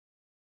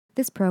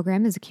This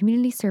program is a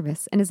community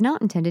service and is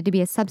not intended to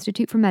be a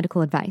substitute for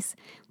medical advice.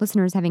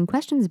 Listeners having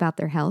questions about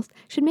their health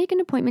should make an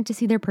appointment to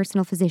see their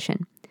personal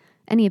physician.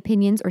 Any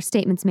opinions or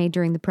statements made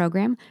during the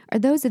program are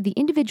those of the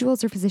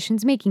individuals or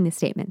physicians making the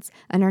statements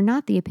and are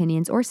not the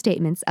opinions or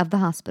statements of the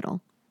hospital.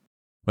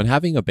 When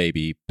having a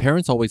baby,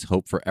 parents always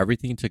hope for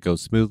everything to go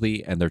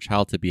smoothly and their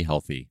child to be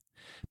healthy.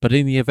 But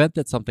in the event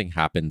that something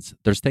happens,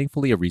 there's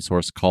thankfully a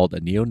resource called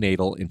a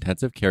neonatal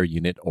intensive care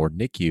unit, or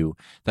NICU,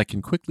 that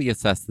can quickly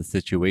assess the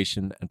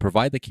situation and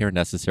provide the care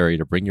necessary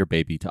to bring your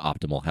baby to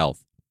optimal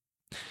health.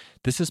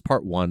 This is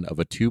part one of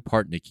a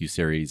two-part NICU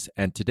series,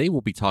 and today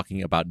we'll be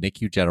talking about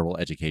NICU general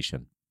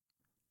education.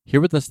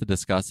 Here with us to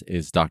discuss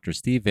is Dr.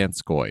 Steve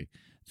Vanscoy,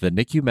 the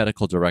NICU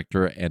medical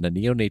director and a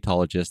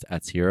neonatologist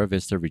at Sierra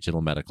Vista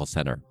Regional Medical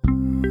Center.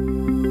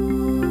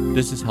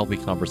 This is Healthy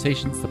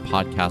Conversations, the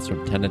podcast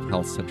from Tenet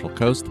Health Central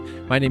Coast.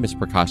 My name is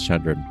Prakash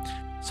Chandran.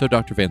 So,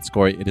 Dr.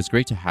 Vanscoy, it is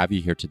great to have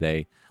you here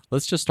today.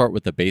 Let's just start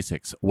with the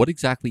basics. What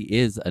exactly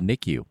is a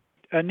NICU?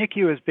 A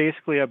NICU is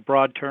basically a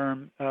broad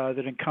term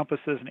that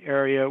encompasses an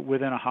area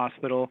within a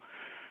hospital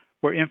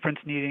where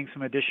infants needing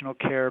some additional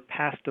care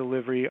past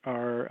delivery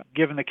are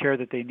given the care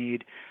that they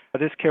need.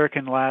 This care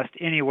can last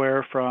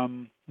anywhere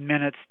from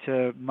minutes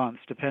to months,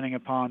 depending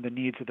upon the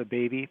needs of the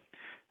baby.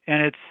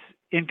 And it's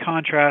in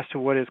contrast to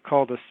what is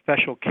called a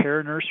special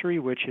care nursery,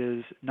 which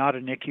is not a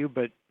NICU,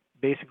 but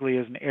basically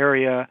is an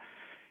area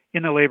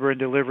in the labor and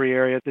delivery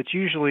area that's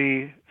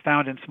usually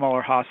found in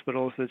smaller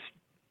hospitals that's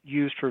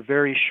used for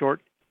very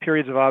short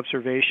periods of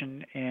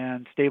observation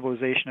and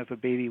stabilization of a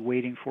baby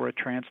waiting for a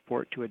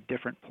transport to a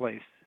different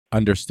place.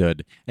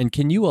 Understood. And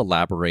can you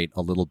elaborate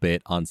a little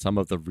bit on some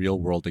of the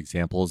real-world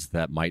examples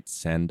that might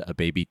send a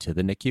baby to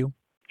the NICU?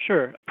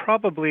 Sure.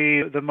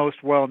 Probably the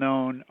most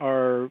well-known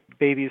are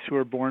babies who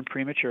are born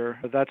premature.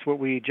 That's what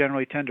we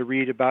generally tend to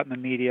read about in the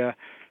media,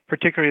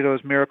 particularly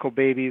those miracle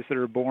babies that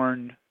are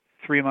born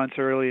 3 months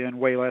early and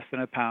weigh less than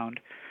a pound.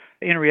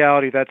 In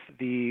reality, that's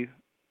the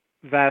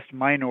vast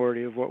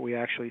minority of what we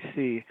actually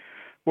see.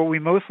 What we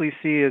mostly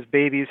see is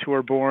babies who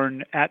are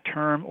born at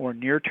term or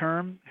near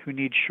term who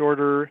need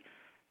shorter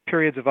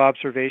periods of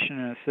observation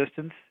and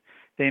assistance.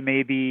 They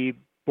may be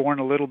born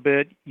a little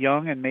bit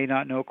young and may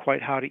not know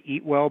quite how to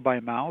eat well by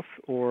mouth,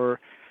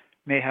 or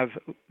may have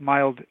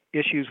mild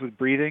issues with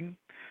breathing.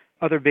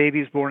 Other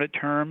babies born at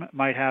term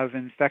might have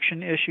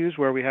infection issues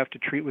where we have to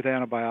treat with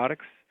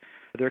antibiotics.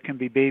 There can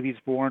be babies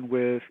born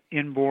with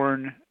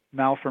inborn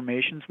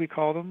malformations, we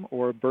call them,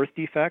 or birth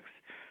defects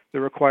that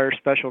require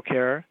special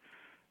care.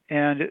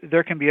 And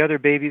there can be other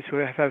babies who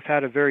have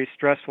had a very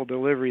stressful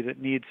delivery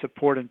that need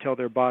support until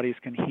their bodies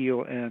can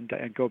heal and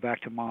go back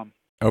to mom.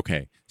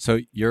 Okay, so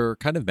you're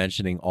kind of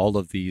mentioning all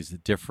of these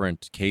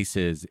different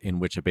cases in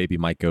which a baby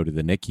might go to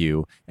the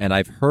NICU, and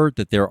I've heard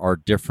that there are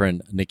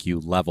different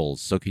NICU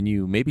levels. So can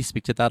you maybe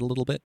speak to that a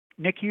little bit?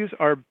 NICUs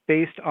are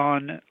based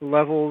on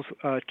levels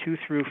 2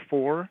 through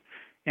 4,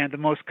 and the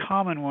most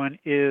common one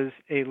is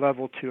a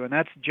level 2, and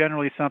that's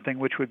generally something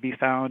which would be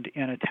found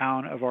in a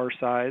town of our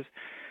size.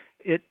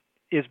 It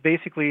is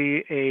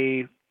basically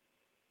a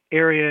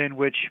area in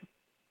which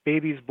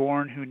babies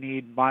born who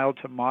need mild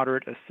to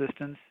moderate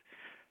assistance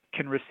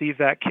can receive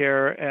that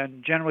care,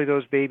 and generally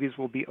those babies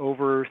will be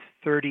over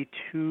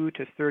 32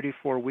 to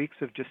 34 weeks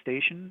of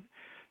gestation.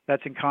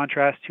 That's in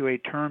contrast to a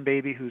term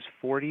baby who's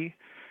 40.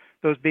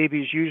 Those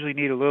babies usually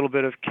need a little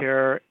bit of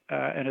care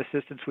and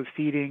assistance with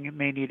feeding,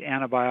 may need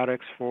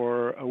antibiotics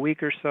for a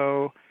week or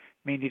so,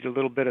 may need a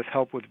little bit of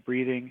help with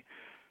breathing,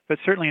 but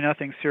certainly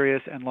nothing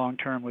serious and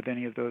long-term with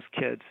any of those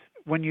kids.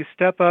 When you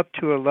step up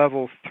to a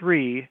level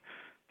 3,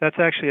 that's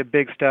actually a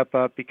big step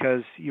up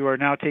because you are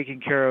now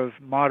taking care of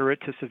moderate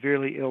to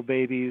severely ill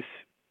babies,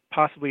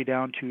 possibly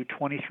down to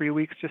 23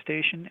 weeks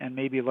gestation and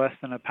maybe less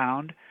than a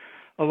pound,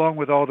 along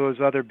with all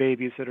those other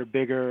babies that are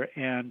bigger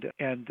and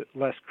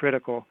less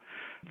critical.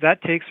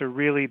 That takes a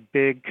really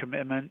big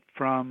commitment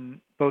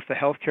from both the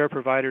healthcare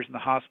providers and the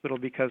hospital,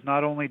 because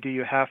not only do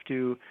you have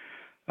to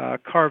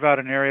carve out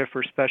an area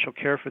for special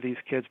care for these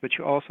kids, but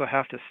you also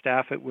have to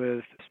staff it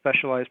with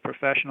specialized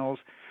professionals,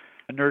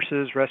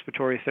 nurses,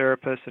 respiratory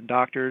therapists, and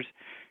doctors.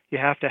 You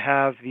have to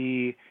have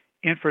the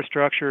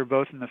infrastructure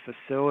both in the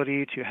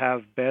facility to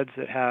have beds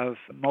that have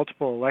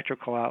multiple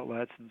electrical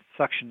outlets and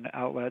suction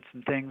outlets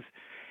and things,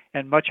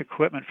 and much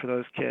equipment for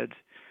those kids.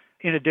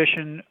 In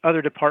addition,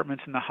 other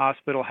departments in the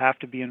hospital have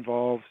to be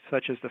involved,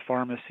 such as the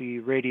pharmacy,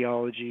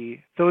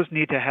 radiology. Those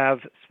need to have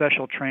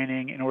special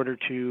training in order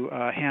to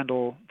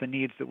handle the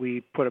needs that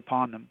we put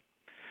upon them.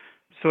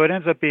 So it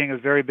ends up being a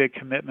very big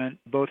commitment,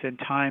 both in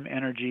time,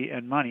 energy,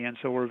 and money. And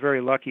so we're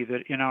very lucky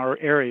that in our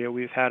area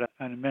we've had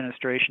an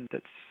administration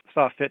that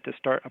saw fit to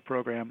start a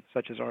program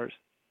such as ours.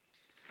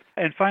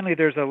 And finally,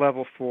 there's a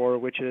level 4,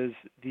 which is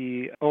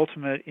the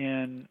ultimate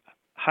in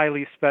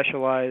highly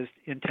specialized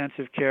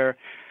intensive care.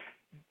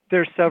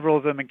 There's several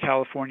of them in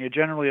California,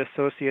 generally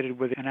associated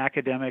with an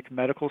academic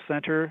medical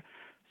center.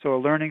 So a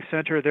learning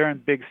center, they're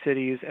in big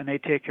cities, and they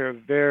take care of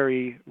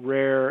very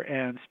rare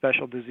and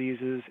special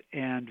diseases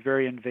and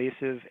very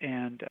invasive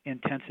and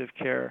intensive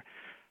care.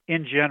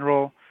 In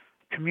general,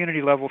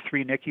 community level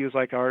 3 NICUs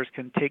like ours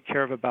can take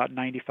care of about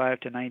 95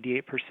 to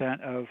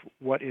 98% of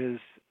what is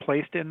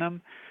placed in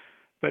them,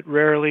 but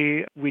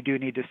rarely we do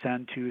need to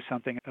send to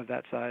something of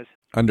that size.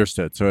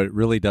 Understood. So it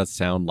really does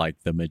sound like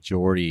the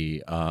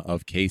majority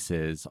of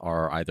cases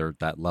are either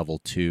that level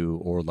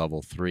 2 or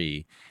level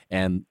 3.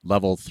 And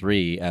level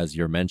 3, as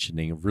you're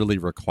mentioning, really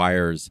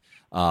requires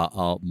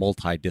a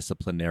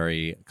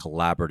multidisciplinary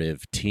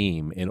collaborative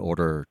team in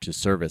order to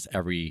service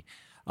every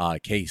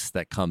case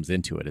that comes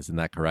into it. Isn't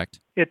that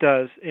correct? It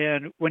does.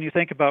 And when you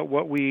think about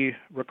what we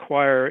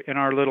require in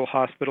our little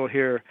hospital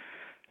here,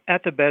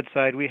 at the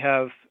bedside, we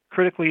have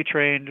critically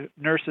trained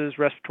nurses,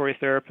 respiratory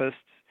therapists.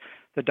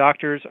 The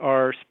doctors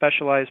are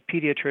specialized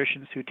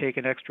pediatricians who take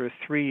an extra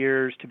 3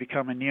 years to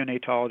become a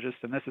neonatologist,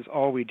 and this is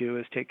all we do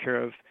is take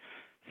care of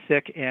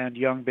sick and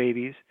young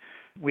babies.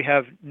 We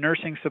have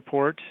nursing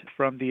support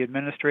from the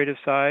administrative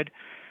side.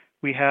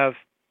 We have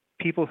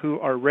people who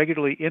are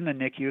regularly in the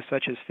NICU,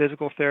 such as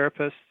physical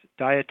therapists,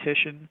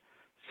 dietitian,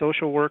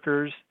 social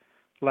workers,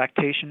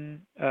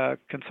 lactation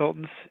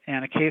consultants,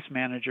 and a case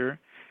manager.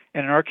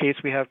 And in our case,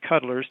 we have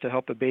cuddlers to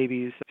help the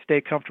babies stay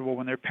comfortable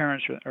when their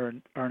parents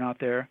are not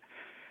there.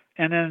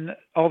 And then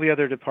all the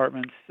other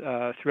departments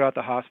throughout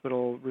the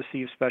hospital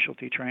receive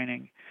specialty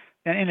training.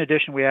 And in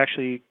addition, we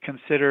actually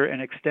consider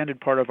an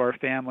extended part of our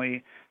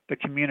family the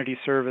community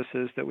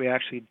services that we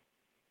actually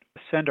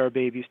send our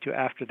babies to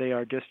after they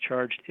are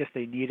discharged if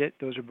they need it.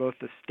 Those are both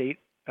the state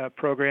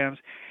programs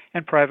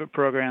and private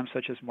programs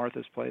such as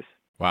Martha's Place.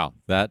 Wow,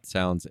 that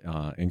sounds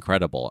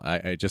incredible.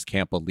 I just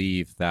can't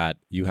believe that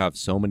you have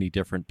so many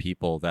different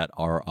people that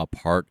are a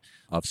part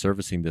of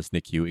servicing this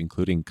NICU,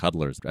 including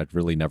cuddlers. I'd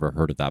really never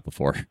heard of that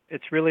before.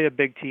 It's really a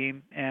big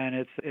team, and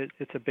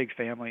it's a big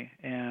family.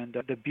 And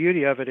the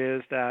beauty of it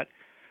is that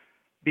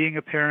being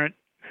a parent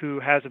who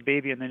has a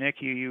baby in the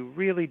NICU, you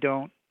really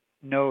don't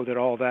know that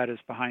all that is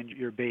behind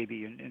your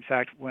baby. And in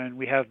fact, when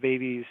we have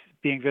babies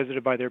being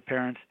visited by their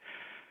parents,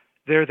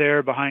 they're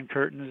there behind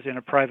curtains in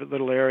a private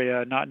little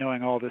area, not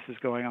knowing all this is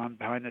going on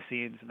behind the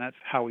scenes, and that's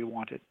how we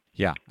want it.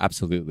 Yeah,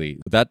 absolutely.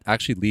 That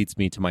actually leads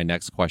me to my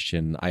next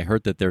question. I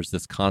heard that there's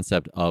this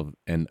concept of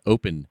an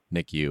open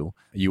NICU.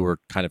 You were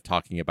kind of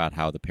talking about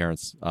how the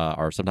parents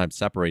are sometimes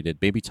separated.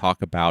 Maybe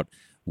talk about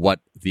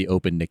what the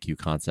open NICU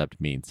concept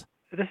means.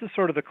 This is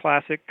sort of the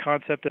classic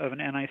concept of an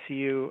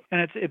NICU,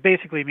 and it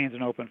basically means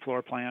an open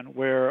floor plan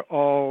where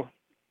all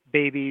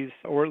babies,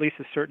 or at least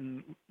a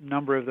certain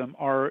number of them,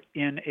 are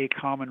in a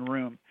common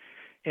room.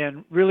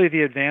 And really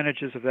the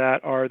advantages of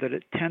that are that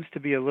it tends to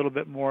be a little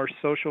bit more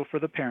social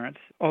for the parents,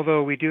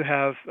 although we do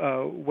have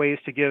ways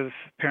to give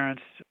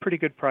parents pretty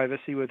good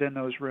privacy within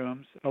those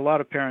rooms. A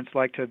lot of parents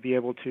like to be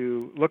able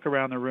to look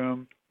around the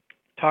room,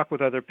 talk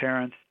with other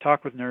parents,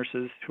 talk with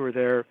nurses who are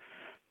there,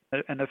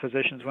 and the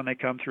physicians when they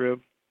come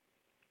through.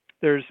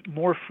 There's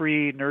more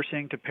free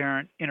nursing to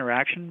parent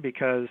interaction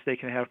because they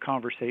can have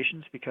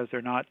conversations because they're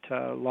not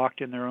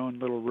locked in their own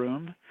little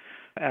room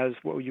as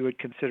what you would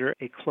consider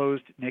a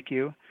closed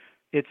NICU.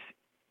 It's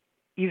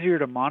easier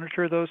to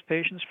monitor those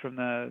patients from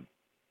the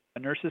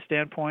nurse's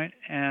standpoint,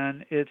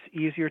 and it's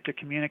easier to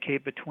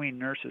communicate between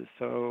nurses.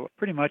 So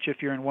pretty much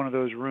if you're in one of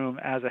those rooms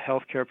as a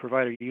healthcare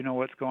provider, you know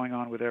what's going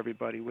on with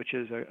everybody, which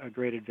is a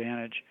great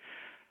advantage.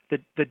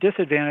 The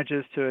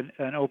disadvantages to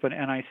an open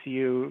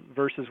NICU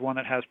versus one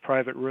that has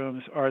private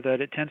rooms are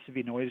that it tends to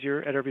be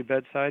noisier at every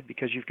bedside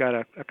because you've got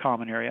a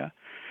common area.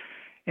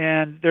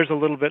 And there's a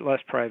little bit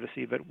less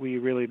privacy, but we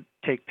really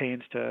take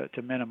pains to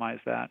minimize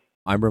that.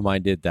 I'm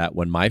reminded that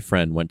when my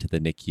friend went to the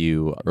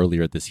NICU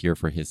earlier this year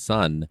for his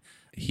son,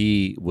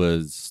 he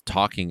was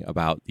talking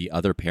about the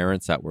other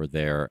parents that were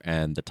there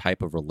and the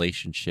type of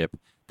relationship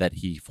that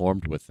he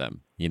formed with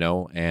them,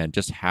 and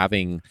just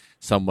having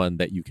someone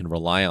that you can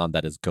rely on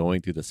that is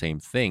going through the same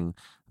thing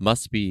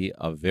must be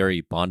a very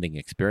bonding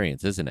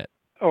experience, isn't it?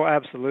 Oh,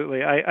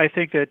 absolutely. I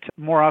think that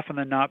more often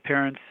than not,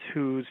 parents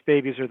whose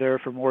babies are there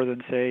for more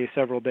than, say,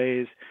 several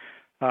days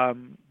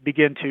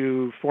begin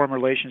to form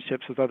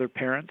relationships with other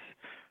parents,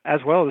 as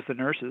well as the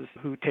nurses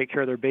who take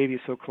care of their babies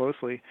so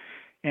closely.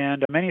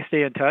 And many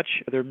stay in touch.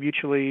 They're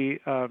mutually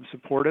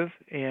supportive.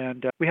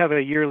 And we have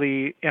a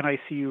yearly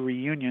NICU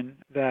reunion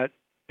that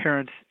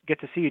parents get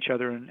to see each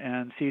other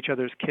and see each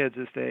other's kids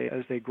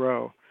as they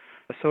grow.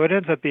 So it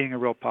ends up being a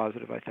real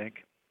positive, I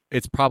think.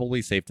 It's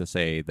probably safe to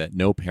say that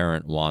no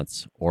parent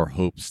wants or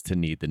hopes to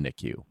need the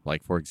NICU.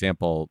 Like, for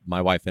example, my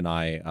wife and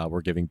I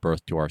were giving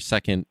birth to our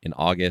second in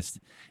August,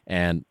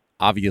 and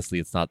obviously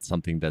it's not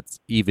something that's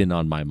even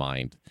on my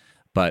mind.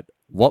 But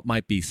what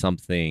might be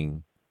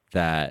something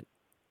that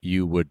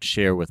you would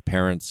share with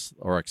parents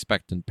or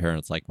expectant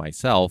parents like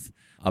myself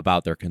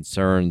about their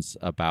concerns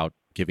about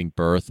giving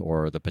birth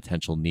or the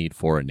potential need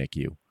for a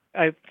NICU?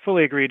 I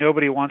fully agree.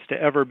 Nobody wants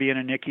to ever be in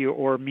a NICU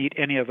or meet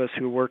any of us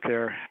who work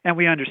there. And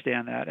we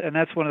understand that. And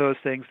that's one of those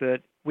things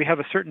that we have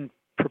a certain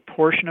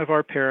proportion of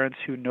our parents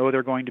who know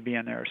they're going to be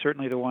in there.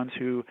 Certainly the ones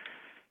who,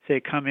 say,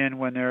 come in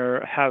when they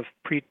have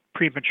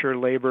premature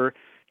labor,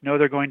 know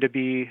they're going to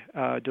be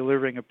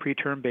delivering a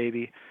preterm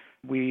baby.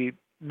 We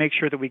make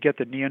sure that we get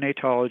the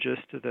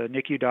neonatologist, the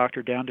NICU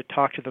doctor down to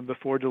talk to them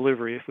before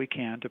delivery if we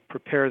can, to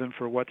prepare them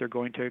for what they're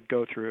going to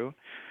go through.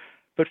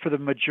 But for the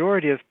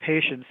majority of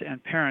patients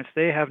and parents,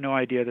 they have no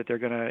idea that they're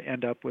going to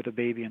end up with a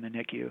baby in the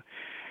NICU.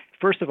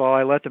 First of all,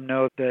 I let them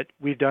know that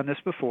we've done this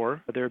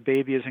before, their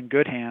baby is in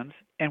good hands,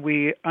 and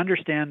we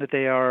understand that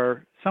they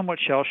are somewhat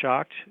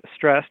shell-shocked,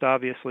 stressed,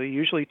 obviously,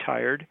 usually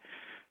tired,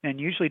 and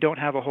usually don't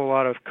have a whole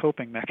lot of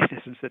coping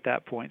mechanisms at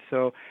that point.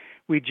 So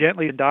we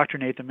gently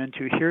indoctrinate them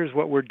into, here's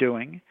what we're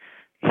doing,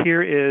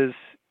 here is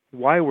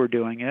why we're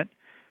doing it,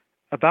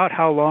 about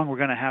how long we're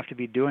going to have to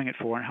be doing it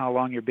for and how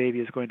long your baby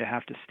is going to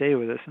have to stay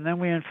with us. And then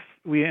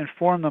we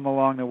inform them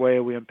along the way.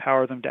 We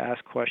empower them to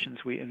ask questions.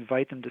 We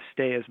invite them to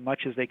stay as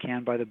much as they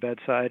can by the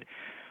bedside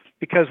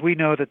because we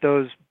know that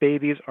those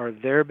babies are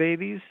their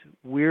babies.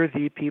 We're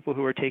the people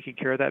who are taking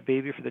care of that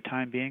baby for the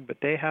time being, but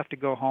they have to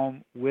go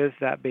home with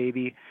that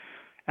baby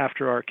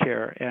after our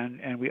care,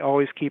 and we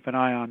always keep an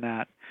eye on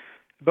that.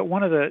 But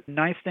one of the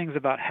nice things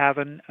about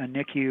having a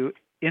NICU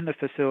in the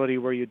facility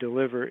where you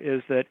deliver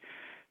is that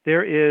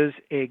there is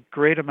a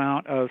great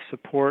amount of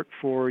support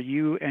for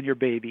you and your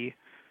baby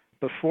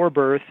before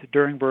birth,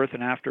 during birth,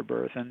 and after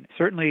birth. And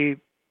certainly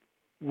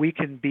we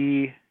can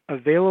be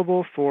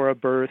available for a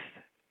birth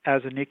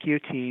as a NICU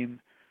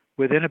team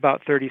within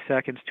about 30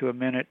 seconds to a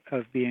minute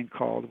of being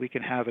called. We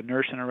can have a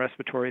nurse and a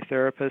respiratory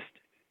therapist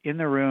in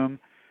the room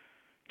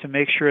to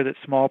make sure that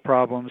small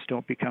problems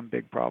don't become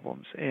big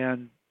problems.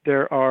 And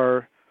there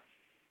are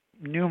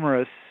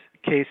numerous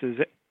cases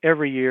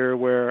every year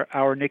where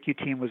our NICU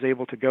team was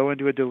able to go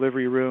into a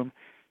delivery room,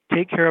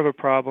 take care of a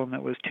problem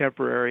that was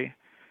temporary,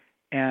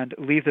 and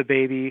leave the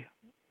baby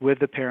with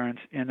the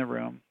parents in the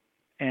room.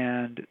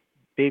 And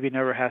baby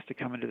never has to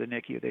come into the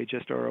NICU. They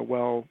just are a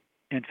well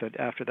infant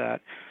after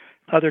that.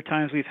 Other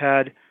times we've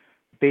had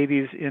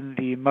babies in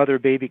the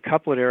mother-baby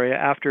couplet area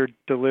after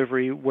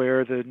delivery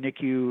where the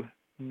NICU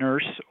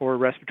nurse or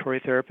respiratory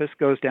therapist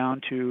goes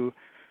down to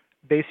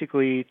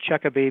basically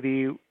check a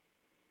baby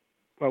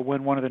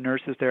when one of the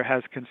nurses there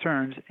has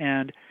concerns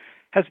and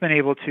has been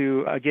able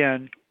to,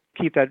 again,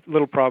 keep that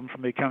little problem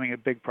from becoming a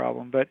big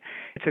problem. But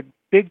it's a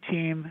big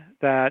team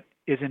that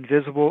is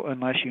invisible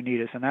unless you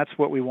need us, and that's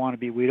what we want to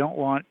be. We don't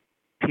want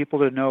people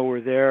to know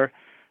we're there.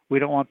 We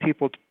don't want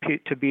people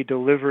to be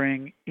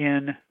delivering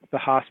in the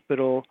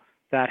hospital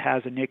that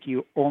has a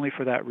NICU only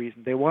for that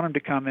reason. They want them to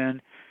come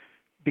in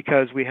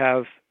because we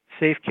have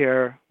safe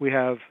care, we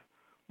have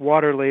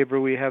water labor,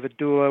 we have a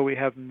doula, we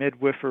have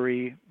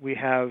midwifery, we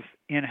have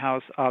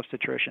in-house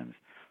obstetricians.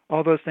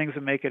 All those things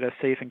that make it a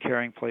safe and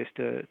caring place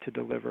to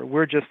deliver.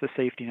 We're just the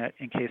safety net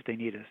in case they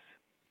need us.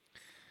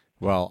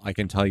 Well, I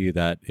can tell you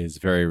that is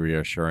very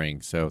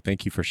reassuring. So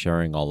thank you for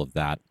sharing all of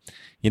that.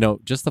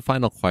 Just the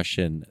final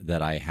question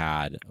that I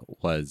had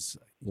was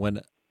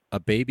when a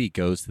baby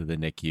goes to the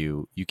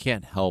NICU, you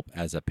can't help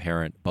as a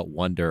parent but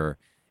wonder,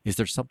 is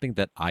there something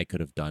that I could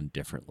have done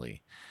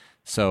differently?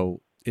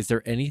 So is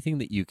there anything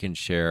that you can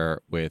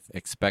share with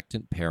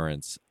expectant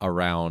parents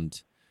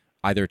around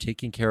either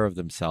taking care of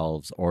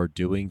themselves or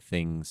doing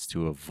things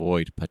to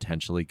avoid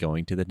potentially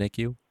going to the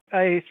NICU?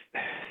 I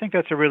think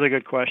that's a really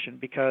good question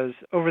because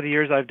over the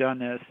years I've done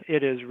this,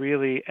 it is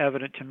really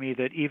evident to me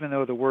that even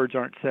though the words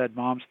aren't said,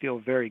 moms feel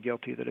very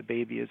guilty that a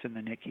baby is in the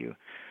NICU.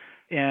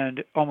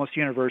 And almost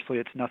universally,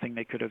 it's nothing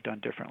they could have done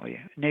differently.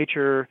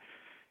 Nature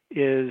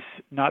is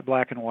not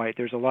black and white.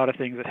 There's a lot of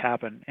things that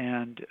happen,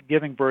 and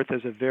giving birth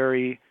is a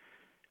very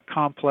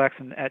complex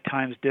and at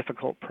times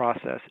difficult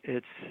process.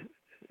 It's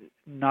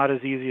not as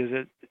easy as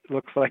it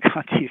looks like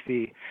on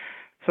TV.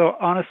 So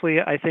honestly,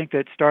 I think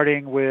that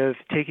starting with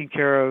taking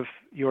care of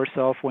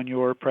yourself when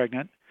you're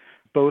pregnant,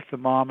 both the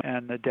mom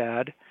and the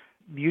dad,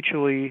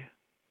 mutually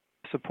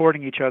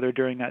supporting each other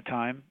during that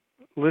time,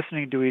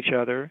 listening to each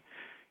other,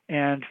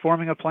 and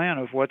forming a plan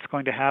of what's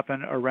going to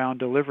happen around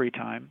delivery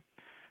time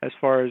as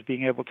far as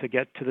being able to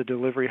get to the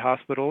delivery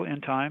hospital in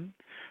time.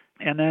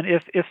 And then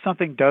if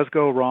something does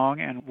go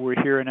wrong and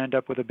we're here and end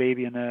up with a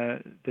baby in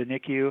the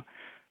NICU,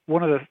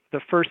 one of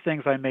the first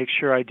things I make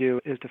sure I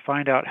do is to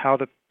find out how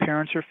the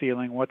parents are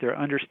feeling, what their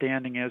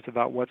understanding is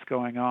about what's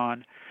going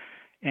on,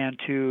 and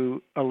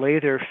to allay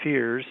their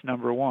fears,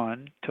 number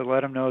one, to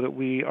let them know that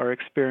we are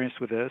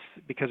experienced with this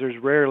because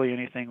there's rarely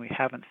anything we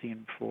haven't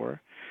seen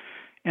before.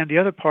 And the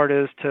other part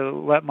is to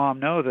let mom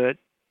know that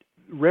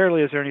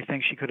rarely is there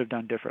anything she could have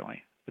done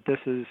differently, that this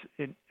is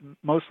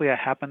mostly a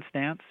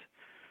happenstance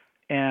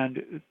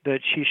and that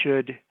she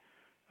should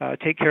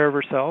take care of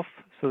herself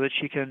so that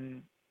she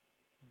can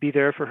be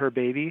there for her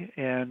baby,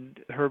 and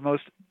her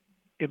most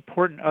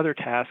important other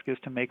task is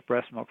to make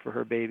breast milk for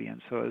her baby.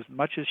 And so as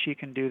much as she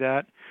can do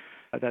that,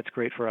 that's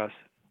great for us.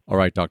 All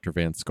right, Dr.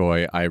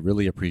 Vanscoy, I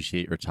really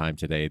appreciate your time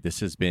today. This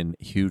has been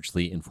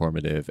hugely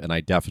informative, and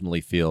I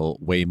definitely feel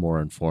way more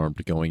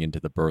informed going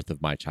into the birth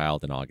of my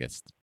child in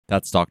August.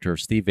 That's Dr.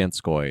 Steve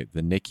Vanscoy,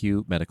 the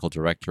NICU medical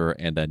director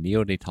and a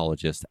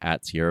neonatologist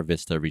at Sierra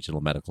Vista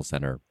Regional Medical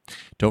Center.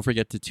 Don't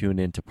forget to tune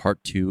in to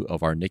part 2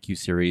 of our NICU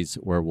series,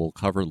 where we'll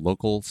cover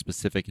local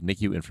specific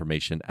NICU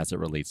information as it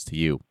relates to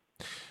you.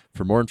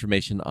 For more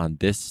information on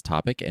this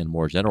topic and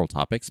more general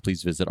topics,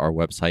 please visit our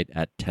website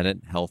at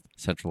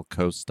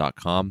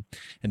tenethealthcentralcoast.com.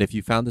 And if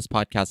you found this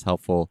podcast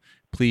helpful,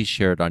 please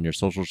share it on your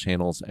social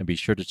channels and be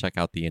sure to check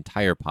out the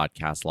entire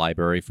podcast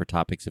library for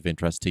topics of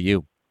interest to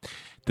you.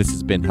 This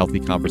has been Healthy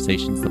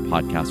Conversations, the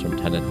podcast from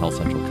Tenet Health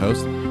Central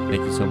Coast.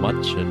 Thank you so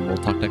much, and we'll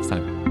talk next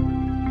time.